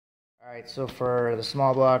Alright, so for the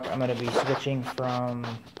small block, I'm going to be switching from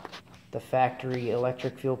the factory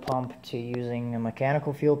electric fuel pump to using a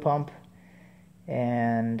mechanical fuel pump.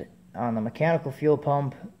 And on the mechanical fuel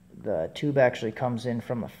pump, the tube actually comes in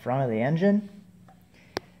from the front of the engine.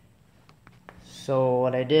 So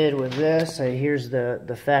what I did with this, here's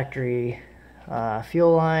the factory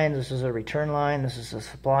fuel line. This is a return line. This is a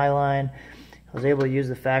supply line. I was able to use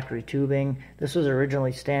the factory tubing. This was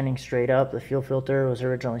originally standing straight up. The fuel filter was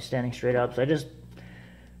originally standing straight up. So I just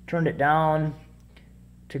turned it down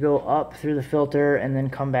to go up through the filter and then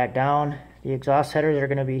come back down. The exhaust headers are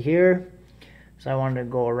going to be here. So I wanted to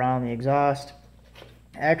go around the exhaust.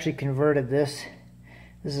 I actually converted this.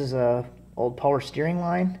 This is a old power steering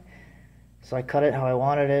line. So I cut it how I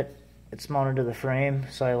wanted it. It's mounted to the frame,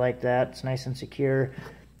 so I like that. It's nice and secure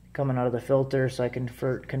coming out of the filter. So I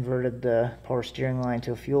converted the power steering line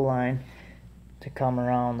to a fuel line to come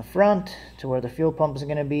around the front to where the fuel pump is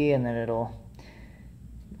going to be, and then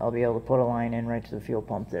I'll be able to put a line in right to the fuel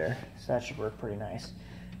pump there. So that should work pretty nice.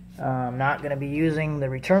 I'm not going to be using the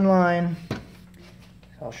return line. So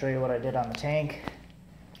I'll show you what I did on the tank.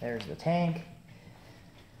 There's the tank.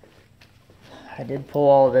 I did pull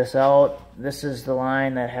all of this out. This is the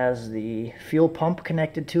line that has the fuel pump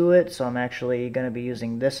connected to it, so I'm actually going to be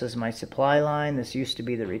using this as my supply line. This used to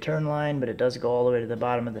be the return line, but it does go all the way to the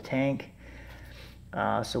bottom of the tank.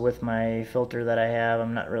 So with my filter that I have,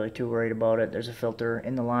 I'm not really too worried about it. There's a filter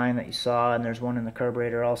in the line that you saw, and there's one in the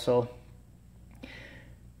carburetor also.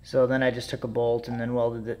 So then I just took a bolt and then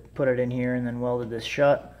welded it, put it in here, and then welded this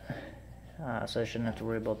shut. So I shouldn't have to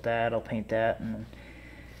worry about that. I'll paint that and then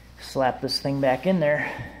slap this thing back in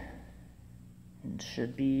there. It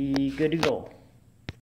should be good to go.